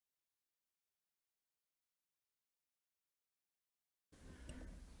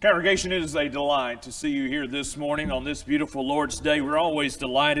Congregation, it is a delight to see you here this morning on this beautiful Lord's Day. We're always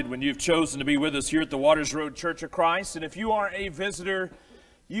delighted when you've chosen to be with us here at the Waters Road Church of Christ. And if you are a visitor,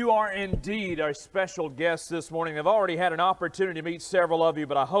 you are indeed our special guest this morning. I've already had an opportunity to meet several of you,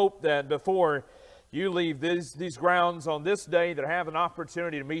 but I hope that before you leave these grounds on this day, that I have an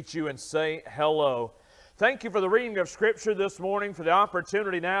opportunity to meet you and say hello. Thank you for the reading of Scripture this morning, for the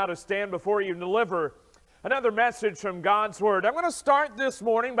opportunity now to stand before you and deliver another message from God's Word. I'm going to start this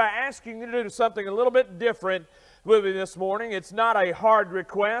morning by asking you to do something a little bit different with me this morning. It's not a hard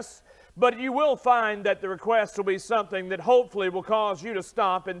request, but you will find that the request will be something that hopefully will cause you to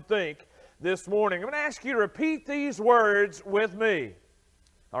stop and think this morning. I'm going to ask you to repeat these words with me.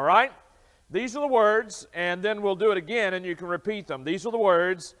 All right? These are the words, and then we'll do it again, and you can repeat them. These are the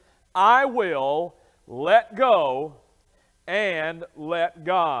words: I will let go and let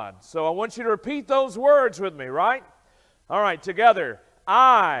God. So I want you to repeat those words with me, right? All right, together.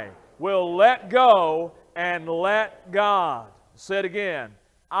 I will let go and let God. Say it again.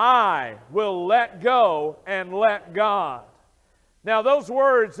 I will let go and let God. Now, those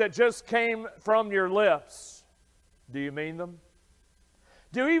words that just came from your lips, do you mean them?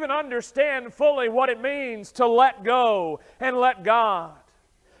 Do you even understand fully what it means to let go and let God?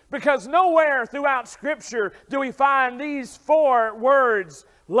 Because nowhere throughout Scripture do we find these four words,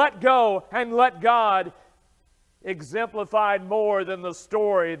 let go and let God, exemplified more than the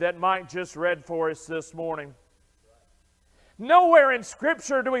story that Mike just read for us this morning. Nowhere in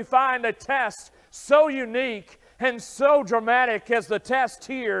Scripture do we find a test so unique and so dramatic as the test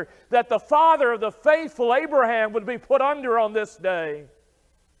here that the father of the faithful Abraham would be put under on this day.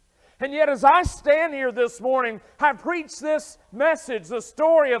 And yet, as I stand here this morning, I preach this message, the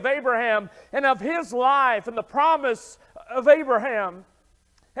story of Abraham and of his life and the promise of Abraham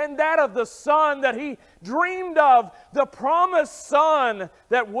and that of the son that he dreamed of, the promised son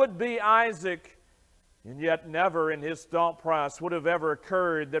that would be Isaac. And yet never in his thought process would have ever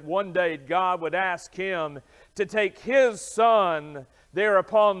occurred that one day God would ask him to take his son there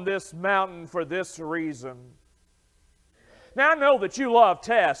upon this mountain for this reason. Now, I know that you love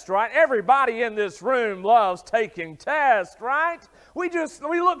tests, right? Everybody in this room loves taking tests, right? We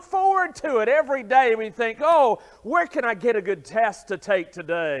look forward to it every day. We think, oh, where can I get a good test to take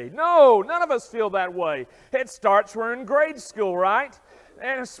today? No, none of us feel that way. It starts when we're in grade school, right?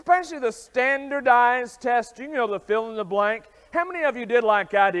 And especially the standardized testing, you know, the fill in the blank. How many of you did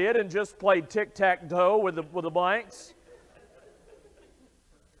like I did and just played tic-tac-toe with the blanks?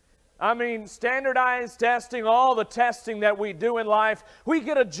 I mean, standardized testing, all the testing that we do in life, we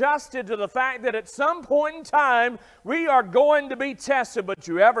get adjusted to the fact that at some point in time, we are going to be tested. But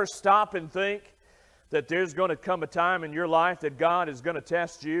you ever stop and think that there's going to come a time in your life that God is going to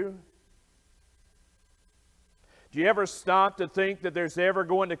test you? Do you ever stop to think that there's ever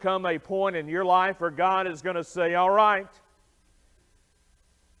going to come a point in your life where God is going to say, all right,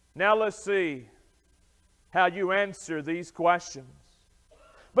 now let's see how you answer these questions?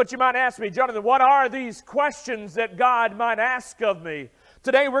 But you might ask me, Jonathan, what are these questions that God might ask of me?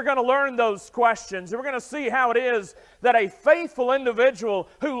 Today we're going to learn those questions. And we're going to see how it is that a faithful individual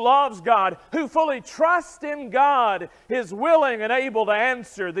who loves God, who fully trusts in God, is willing and able to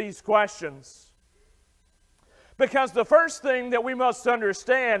answer these questions. Because the first thing that we must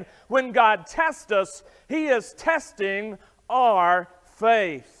understand, when God tests us, He is testing our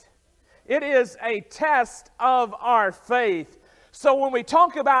faith. It is a test of our faith. So when we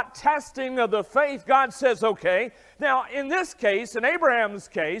talk about testing of the faith, God says, okay, now in this case, in Abraham's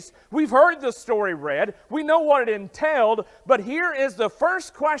case, we've heard the story read, we know what it entailed, but here is the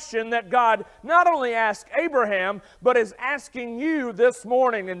first question that God not only asked Abraham, but is asking you this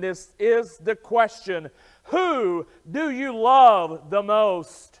morning, and this is the question: who do you love the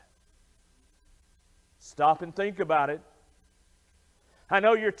most? Stop and think about it. I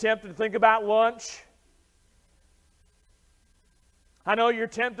know you're tempted to think about lunch. I know you're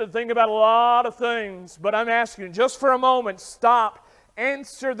tempted to think about a lot of things, but I'm asking you just for a moment, stop,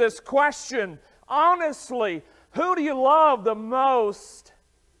 answer this question. Honestly, who do you love the most?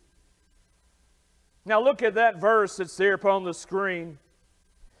 Now look at that verse that's there upon the screen.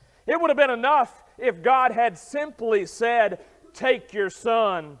 It would have been enough if God had simply said, take your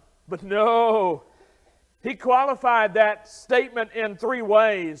son. But no, He qualified that statement in three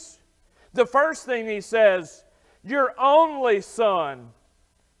ways. The first thing He says, your only son.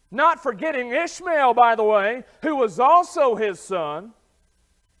 Not forgetting Ishmael, by the way, who was also his son,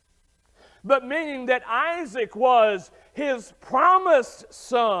 but meaning that Isaac was his promised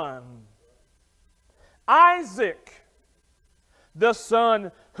son. Isaac, the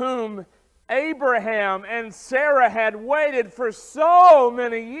son whom Abraham and Sarah had waited for so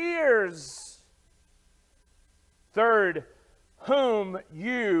many years. Third, whom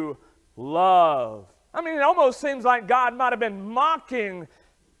you love. I mean, it almost seems like God might have been mocking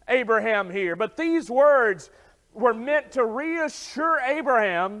Abraham here, but these words were meant to reassure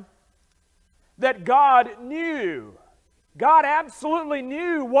Abraham that God knew. God absolutely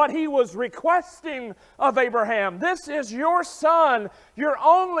knew what He was requesting of Abraham. This is your son, your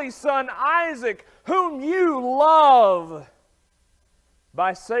only son, Isaac, whom you love.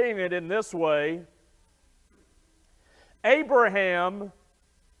 By saying it in this way, Abraham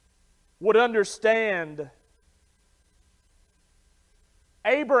would understand.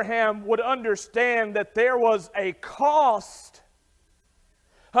 Abraham would understand that there was a cost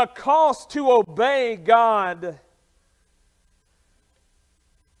to obey God.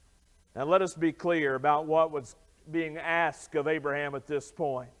 Now let us be clear about what was being asked of Abraham at this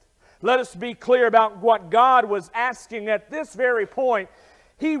point. Let us be clear about what God was asking at this very point.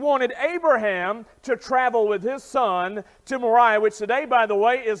 He wanted Abraham to travel with his son to Moriah, which today, by the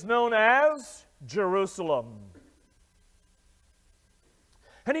way, is known as Jerusalem.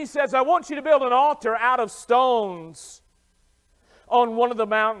 And he says, I want you to build an altar out of stones on one of the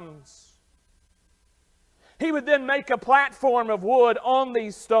mountains. He would then make a platform of wood on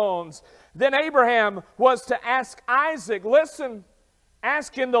these stones. Then Abraham was to ask Isaac, listen,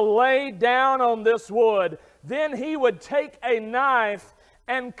 ask him to lay down on this wood. Then he would take a knife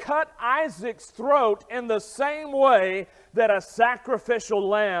and cut Isaac's throat in the same way that a sacrificial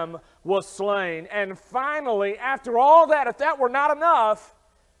lamb was slain. And finally, after all that, if that were not enough,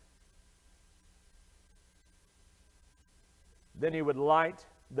 then he would light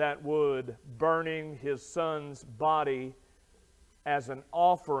that wood, burning his son's body as an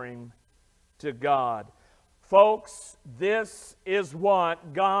offering to God. Folks, this is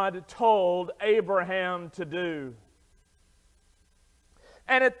what God told Abraham to do.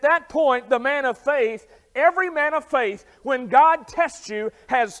 And at that point, the man of faith, every man of faith, when God tests you,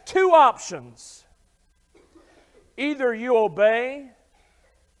 has two options. Either you obey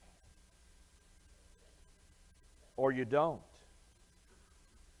or you don't.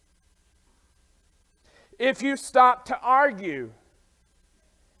 If you stop to argue,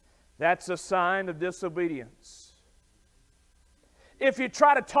 that's a sign of disobedience. If you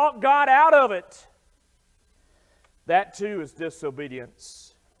try to talk God out of it, that too is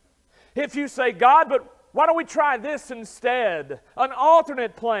disobedience. If you say, God, but why don't we try this instead? An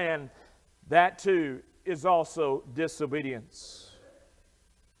alternate plan, that too is also disobedience.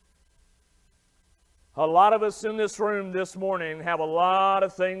 A lot of us in this room this morning have a lot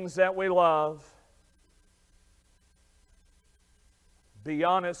of things that we love. Be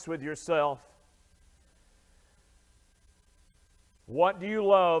honest with yourself. What do you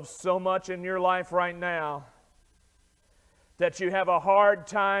love so much in your life right now that you have a hard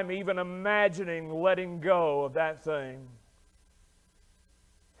time even imagining letting go of that thing?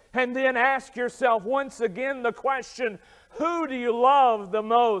 And then ask yourself once again the question, who do you love the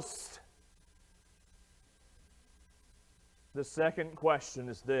most? The second question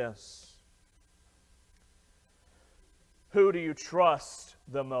is this. Who do you trust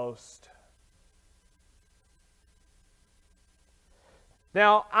the most?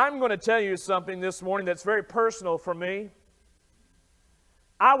 Now, I'm going to tell you something this morning that's very personal for me.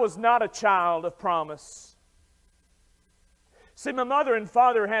 I was not a child of promise. See, my mother and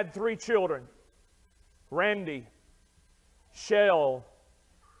father had 3 children, Randy, Shell,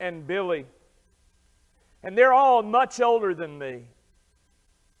 and Billy. And they're all much older than me.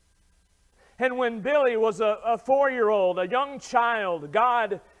 And when Billy was a 4-year-old, a young child,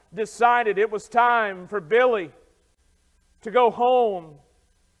 God decided it was time for Billy to go home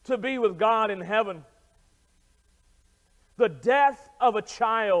to be with God in heaven. The death of a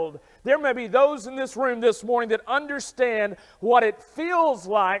child. There may be those in this room this morning that understand what it feels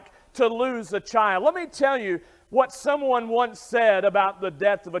like to lose a child. Let me tell you what someone once said about the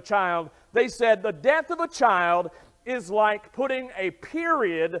death of a child. They said, the death of a child is like putting a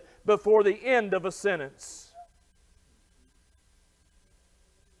period before the end of a sentence.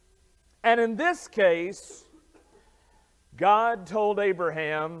 And in this case, God told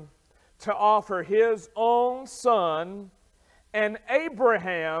Abraham to offer his own son, and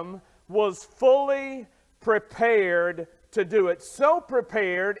Abraham was fully prepared to do it. So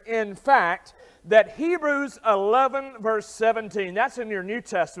prepared, in fact, that Hebrews 11 verse 17, that's in your New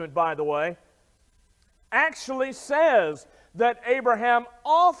Testament, by the way, actually says that Abraham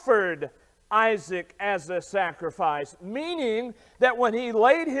offered Isaac as a sacrifice, meaning that when he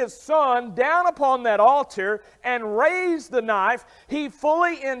laid his son down upon that altar and raised the knife, he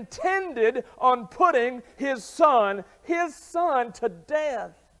fully intended on putting his son to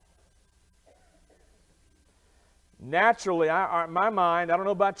death. Naturally, my mind, I don't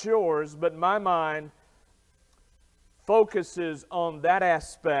know about yours, but my mind focuses on that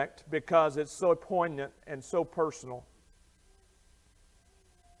aspect because it's so poignant and so personal.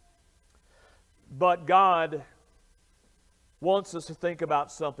 But God wants us to think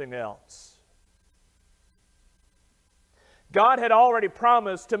about something else. God had already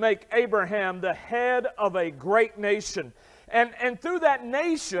promised to make Abraham the head of a great nation. And through that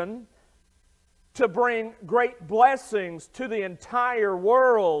nation, to bring great blessings to the entire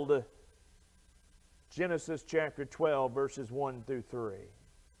world. Genesis chapter 12, verses 1 through 3.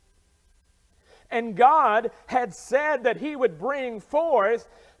 And God had said that He would bring forth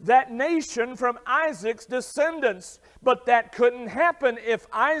that nation from Isaac's descendants. But that couldn't happen if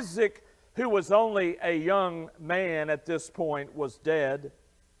Isaac, who was only a young man at this point, was dead.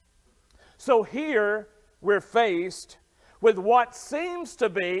 So here we're faced with what seems to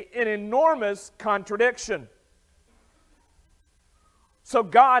be an enormous contradiction. So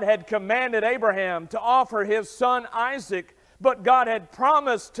God had commanded Abraham to offer his son Isaac, but God had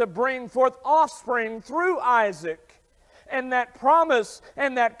promised to bring forth offspring through Isaac. And that promise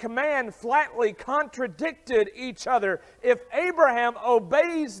and that command flatly contradicted each other. If Abraham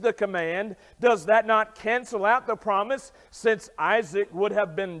obeys the command, does that not cancel out the promise, since Isaac would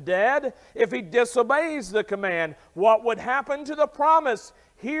have been dead? If he disobeys the command, what would happen to the promise?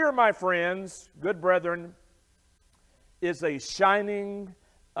 Here, my friends, good brethren, is a shining,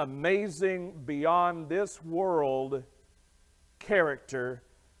 amazing, beyond this world character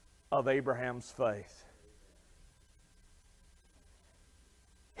of Abraham's faith.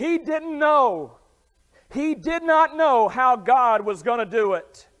 He didn't know. He did not know how God was going to do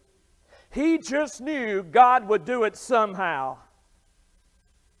it. He just knew God would do it somehow.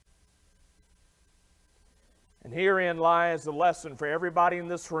 And herein lies the lesson for everybody in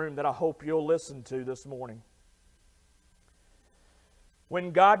this room that I hope you'll listen to this morning.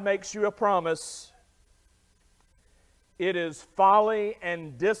 When God makes you a promise, it is folly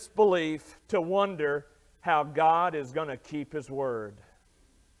and disbelief to wonder how God is going to keep His word.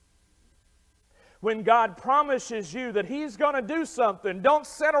 When God promises you that He's going to do something, don't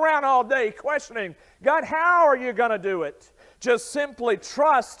sit around all day questioning, God, how are you going to do it? Just simply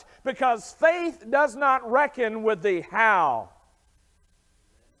trust, because faith does not reckon with the how.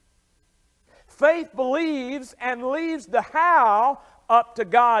 Faith believes and leaves the how up to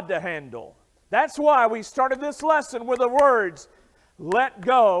God to handle. That's why we started this lesson with the words, let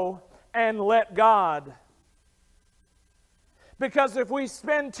go and let God. Because if we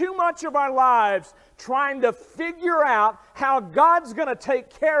spend too much of our lives trying to figure out how God's going to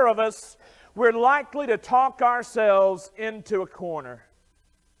take care of us, we're likely to talk ourselves into a corner.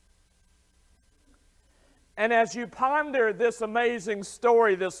 And as you ponder this amazing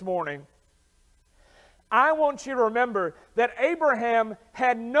story this morning, I want you to remember that Abraham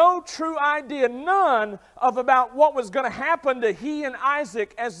had no true idea, none of about what was going to happen to he and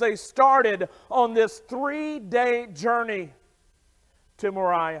Isaac as they started on this 3-day journey to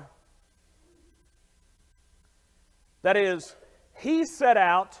Moriah. That is, he set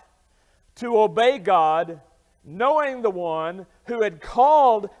out to obey God, knowing the one who had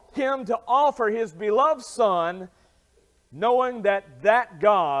called him to offer his beloved son, knowing that that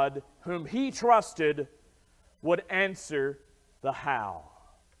God whom he trusted would answer the how.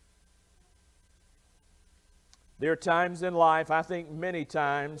 There are times in life, I think many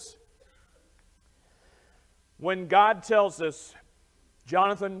times, when God tells us,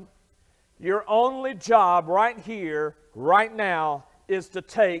 Jonathan, your only job right here, right now, is to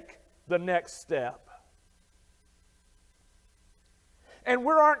take the next step. And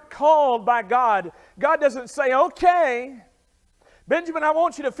we aren't called by God. God doesn't say, okay, Benjamin, I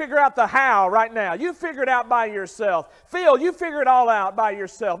want you to figure out the how right now. You figure it out by yourself. Phil, you figure it all out by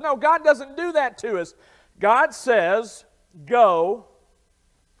yourself. No, God doesn't do that to us. God says, go,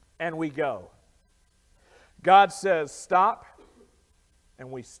 and we go. God says, stop,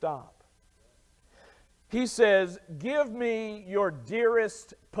 and we stop. He says, give me your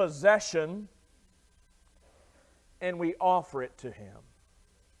dearest possession, and we offer it to Him.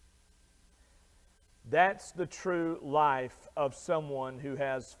 That's the true life of someone who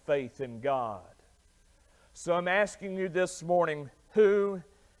has faith in God. So I'm asking you this morning, who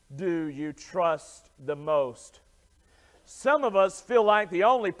do you trust the most? Some of us feel like the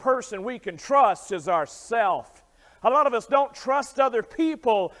only person we can trust is ourselves. A lot of us don't trust other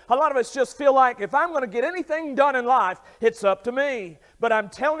people. A lot of us just feel like if I'm going to get anything done in life, it's up to me. But I'm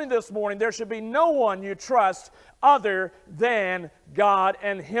telling you this morning, there should be no one you trust other than God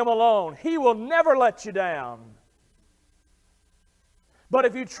and Him alone. He will never let you down. But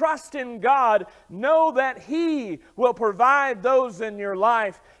if you trust in God, know that He will provide those in your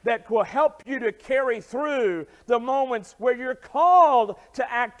life that will help you to carry through the moments where you're called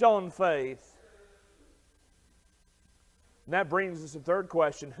to act on faith. And that brings us to the third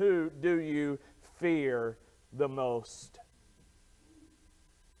question. Who do you fear the most?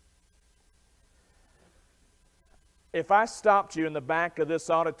 If I stopped you in the back of this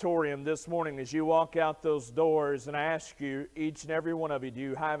auditorium this morning as you walk out those doors and I ask you, each and every one of you, do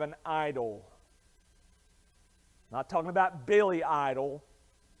you have an idol? I'm not talking about Billy Idol.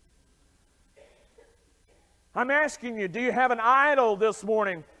 I'm asking you, do you have an idol this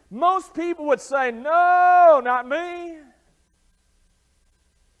morning? Most people would say, no, not me.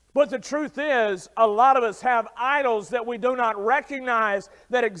 But the truth is, a lot of us have idols that we do not recognize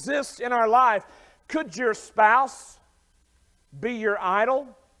that exist in our life. Could your spouse be your idol?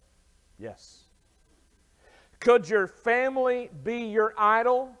 Yes. Could your family be your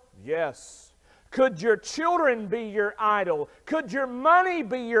idol? Yes. Could your children be your idol? Could your money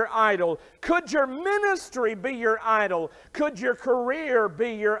be your idol? Could your ministry be your idol? Could your career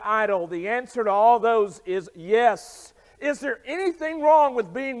be your idol? The answer to all those is yes. Is there anything wrong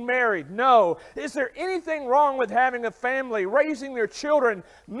with being married? No. Is there anything wrong with having a family, raising their children,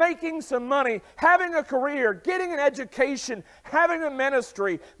 making some money, having a career, getting an education, having a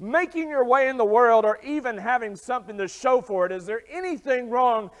ministry, making your way in the world, or even having something to show for it? Is there anything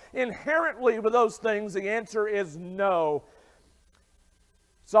wrong inherently with those things? The answer is no.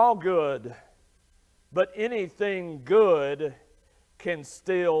 It's all good. But anything good can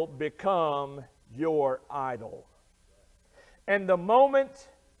still become your idol. And the moment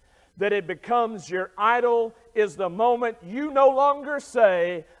that it becomes your idol is the moment you no longer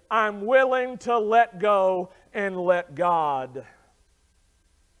say, I'm willing to let go and let God.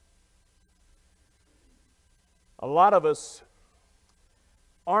 A lot of us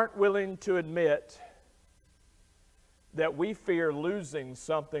aren't willing to admit that we fear losing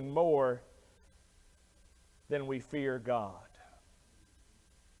something more than we fear God.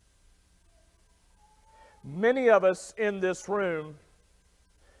 Many of us in this room,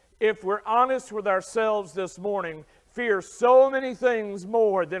 if we're honest with ourselves this morning, fear so many things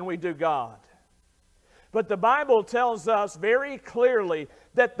more than we do God. But the Bible tells us very clearly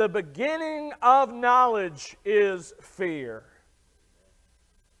that the beginning of knowledge is fear.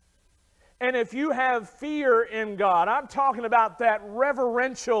 And if you have fear in God, I'm talking about that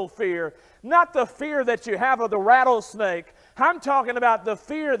reverential fear, not the fear that you have of the rattlesnake. I'm talking about the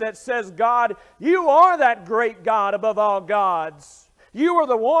fear that says, God, you are that great God above all gods. You are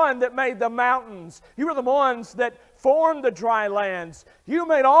the one that made the mountains. You are the ones that formed the dry lands. You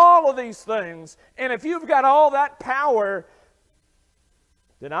made all of these things. And if you've got all that power,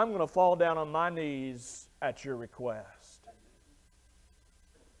 then I'm going to fall down on my knees at your request.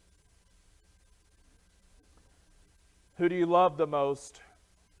 Who do you love the most?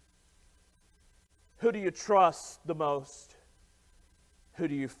 Who do you trust the most? Who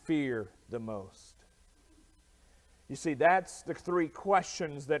do you fear the most? You see, that's the three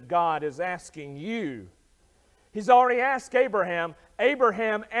questions that God is asking you. He's already asked Abraham.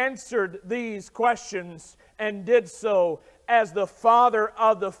 Abraham answered these questions and did so as the father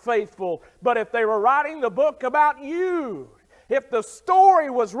of the faithful. But if they were writing the book about you, if the story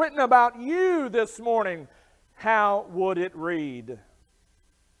was written about you this morning, how would it read?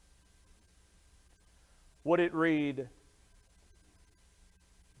 Would it read,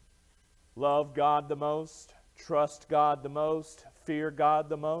 love God the most, trust God the most, fear God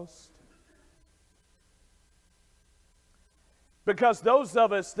the most? Because those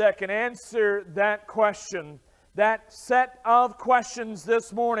of us that can answer that question, that set of questions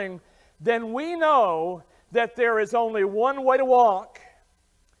this morning, then we know that there is only one way to walk,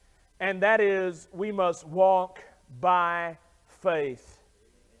 and that is we must walk by faith.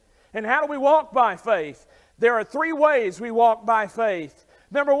 And how do we walk by faith? There are three ways we walk by faith.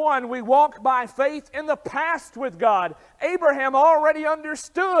 Number one, we walk by faith in the past with God. Abraham already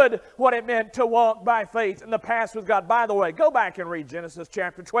understood what it meant to walk by faith in the past with God. By the way, go back and read Genesis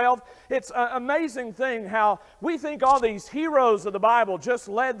chapter 12. It's an amazing thing how we think all these heroes of the Bible just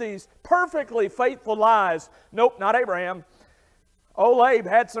led these perfectly faithful lives. Nope, not Abraham. Old Abe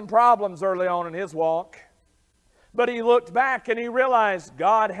had some problems early on in his walk. But he looked back and he realized,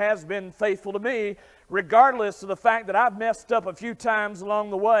 God has been faithful to me. regardless of the fact that I've messed up a few times along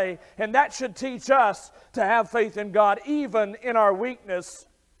the way. And that should teach us to have faith in God even in our weakness.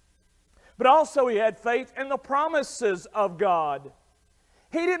 But also he had faith in the promises of God.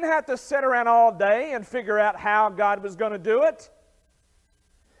 He didn't have to sit around all day and figure out how God was going to do it.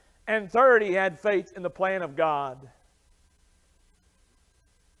 And third, he had faith in the plan of God.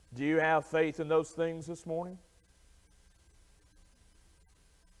 Do you have faith in those things this morning?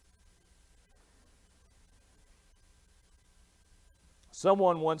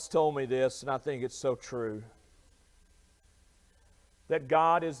 Someone once told me this, and I think it's so true, that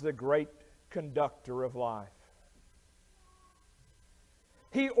God is the great conductor of life.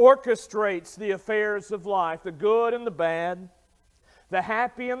 He orchestrates the affairs of life, the good and the bad, the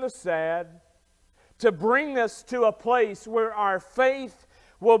happy and the sad, to bring us to a place where our faith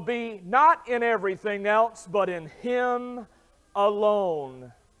will be not in everything else, but in Him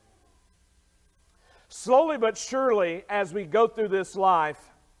alone. Slowly but surely, as we go through this life,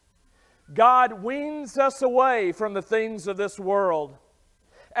 God weans us away from the things of this world.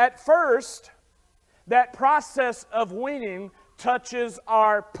 At first, that process of weaning touches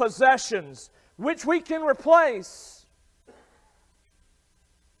our possessions, which we can replace.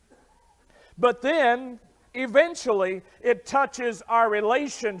 But then, eventually, it touches our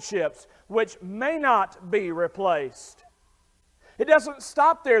relationships, which may not be replaced. It doesn't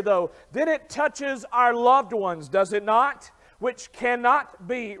stop there, though. Then it touches our loved ones, does it not? Which cannot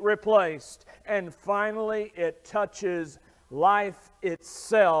be replaced. And finally, it touches life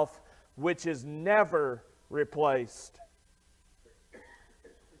itself, which is never replaced.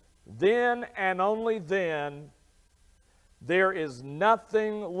 Then and only then, there is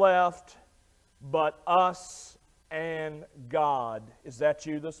nothing left but us and God. Is that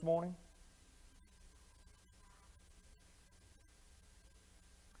you this morning?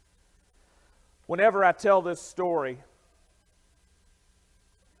 Whenever I tell this story,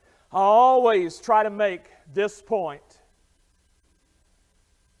 I always try to make this point.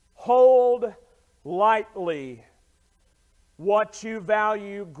 Hold lightly what you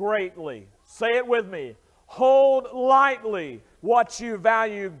value greatly. Say it with me. Hold lightly what you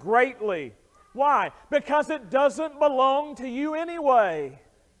value greatly. Why? Because it doesn't belong to you anyway.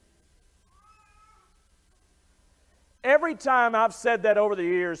 Every time I've said that over the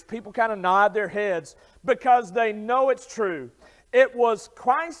years, people kind of nod their heads because they know it's true. It was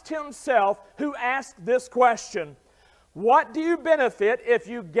Christ Himself who asked this question. What do you benefit if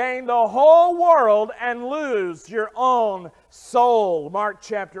you gain the whole world and lose your own soul? Mark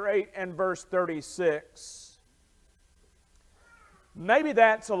chapter 8 and verse 36. Maybe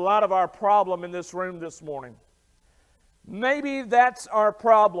that's a lot of our problem in this room this morning. Maybe that's our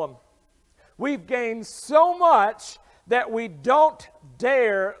problem. We've gained so much that we don't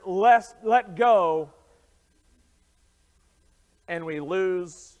dare let go, and we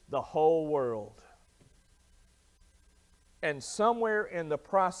lose the whole world. And somewhere in the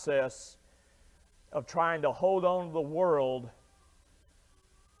process of trying to hold on to the world,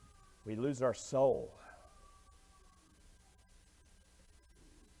 we lose our soul.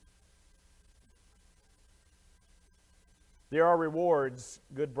 There are rewards,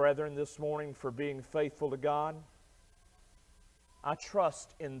 good brethren, this morning for being faithful to God. I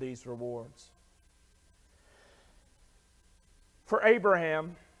trust in these rewards. For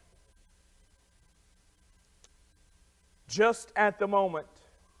Abraham, just at the moment,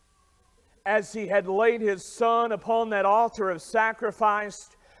 as he had laid his son upon that altar of sacrifice,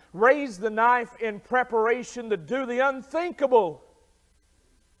 raised the knife in preparation to do the unthinkable,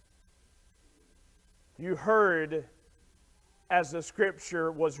 you heard, as the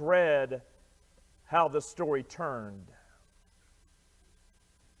scripture was read, how the story turned.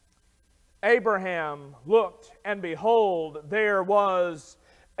 Abraham looked, and behold, there was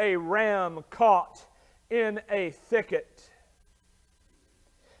a ram caught in a thicket.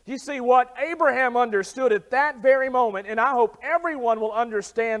 You see, what Abraham understood at that very moment, and I hope everyone will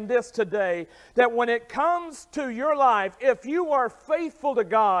understand this today, that when it comes to your life, if you are faithful to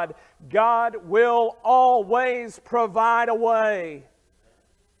God, God will always provide a way.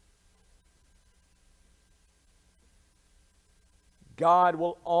 God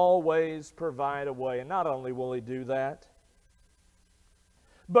will always provide a way. And not only will He do that,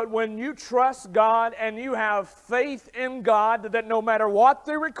 but when you trust God and you have faith in God that no matter what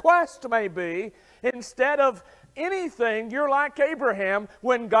the request may be, instead of anything, you're like Abraham.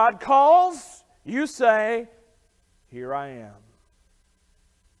 When God calls, you say, "Here I am."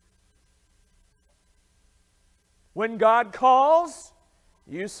 When God calls,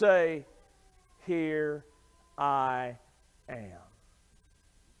 you say, "Here I am."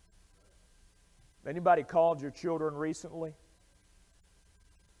 Anybody called your children recently?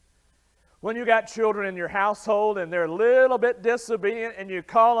 When you got children in your household and they're a little bit disobedient and you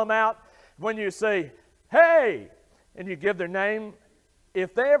call them out, when you say, hey, and you give their name,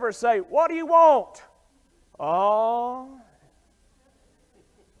 if they ever say, what do you want? Oh,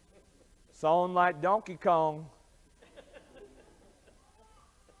 sound like Donkey Kong.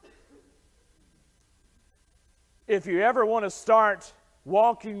 If you ever want to start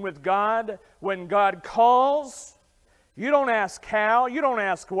walking with God, when God calls, you don't ask how, you don't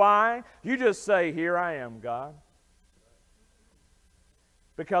ask why, you just say, here I am, God.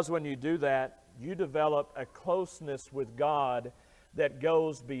 Because when you do that, you develop a closeness with God that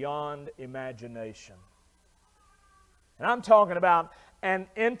goes beyond imagination. And I'm talking about an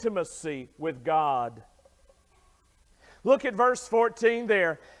intimacy with God. Look at verse 14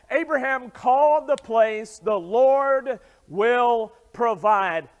 there. Abraham called the place, the Lord will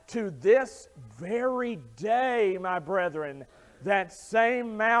provide. To this very day, my brethren, that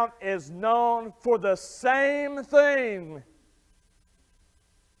same mount is known for the same thing.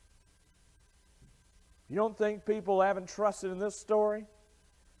 You don't think people haven't trusted in this story?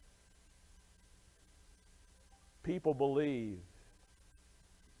 People believe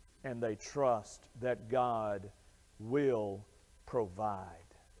and they trust that God will provide.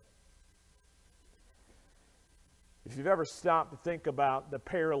 If you've ever stopped to think about the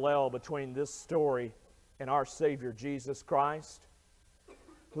parallel between this story and our Savior Jesus Christ,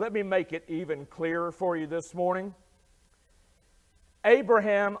 let me make it even clearer for you this morning.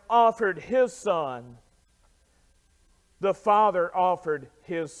 Abraham offered his son. The Father offered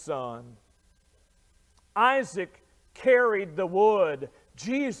his son. Isaac carried the wood.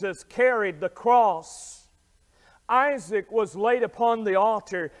 Jesus carried the cross. Isaac was laid upon the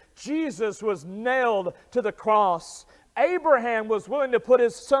altar. Jesus was nailed to the cross. Abraham was willing to put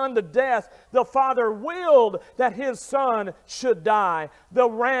his son to death. The Father willed that his son should die. The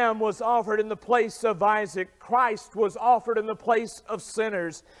ram was offered in the place of Isaac. Christ was offered in the place of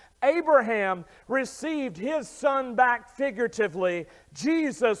sinners. Abraham received his son back figuratively.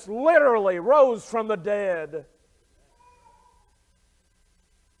 Jesus literally rose from the dead.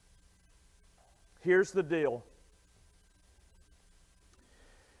 Here's the deal.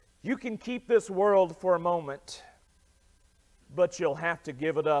 You can keep this world for a moment, but you'll have to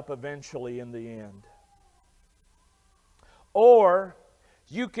give it up eventually in the end. Or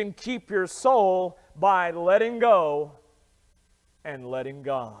you can keep your soul by letting go and letting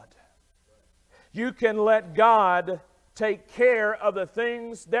God. You can let God take care of the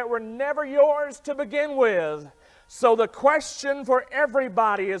things that were never yours to begin with. So the question for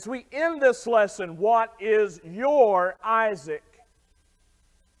everybody as we end this lesson, what is your Isaac?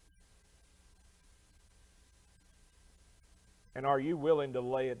 And are you willing to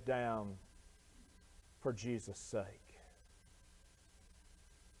lay it down for Jesus' sake?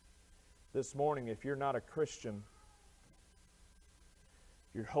 This morning, if you're not a Christian,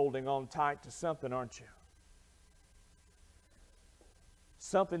 you're holding on tight to something, aren't you?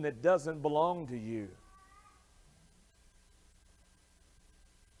 Something that doesn't belong to you.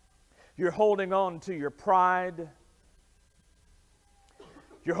 You're holding on to your pride.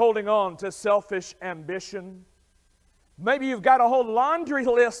 You're holding on to selfish ambition. Maybe you've got a whole laundry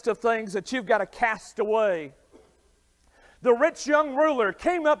list of things that you've got to cast away. The rich young ruler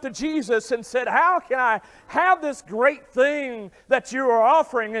came up to Jesus and said, how can I have this great thing that you are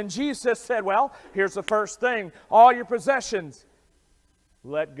offering? And Jesus said, well, here's the first thing. All your possessions,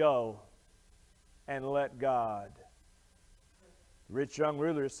 let go and let God. The rich young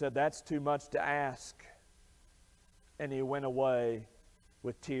ruler said, that's too much to ask. And he went away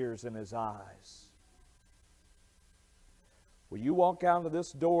with tears in his eyes. Will you walk out of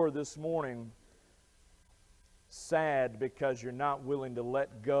this door this morning sad because you're not willing to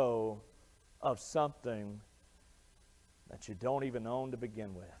let go of something that you don't even own to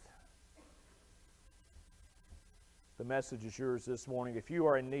begin with? The message is yours this morning. If you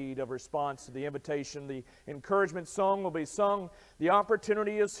are in need of response to the invitation, the encouragement song will be sung. The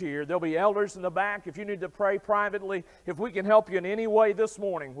opportunity is here. There'll be elders in the back. If you need to pray privately, if we can help you in any way this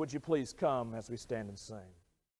morning, would you please come as we stand and sing?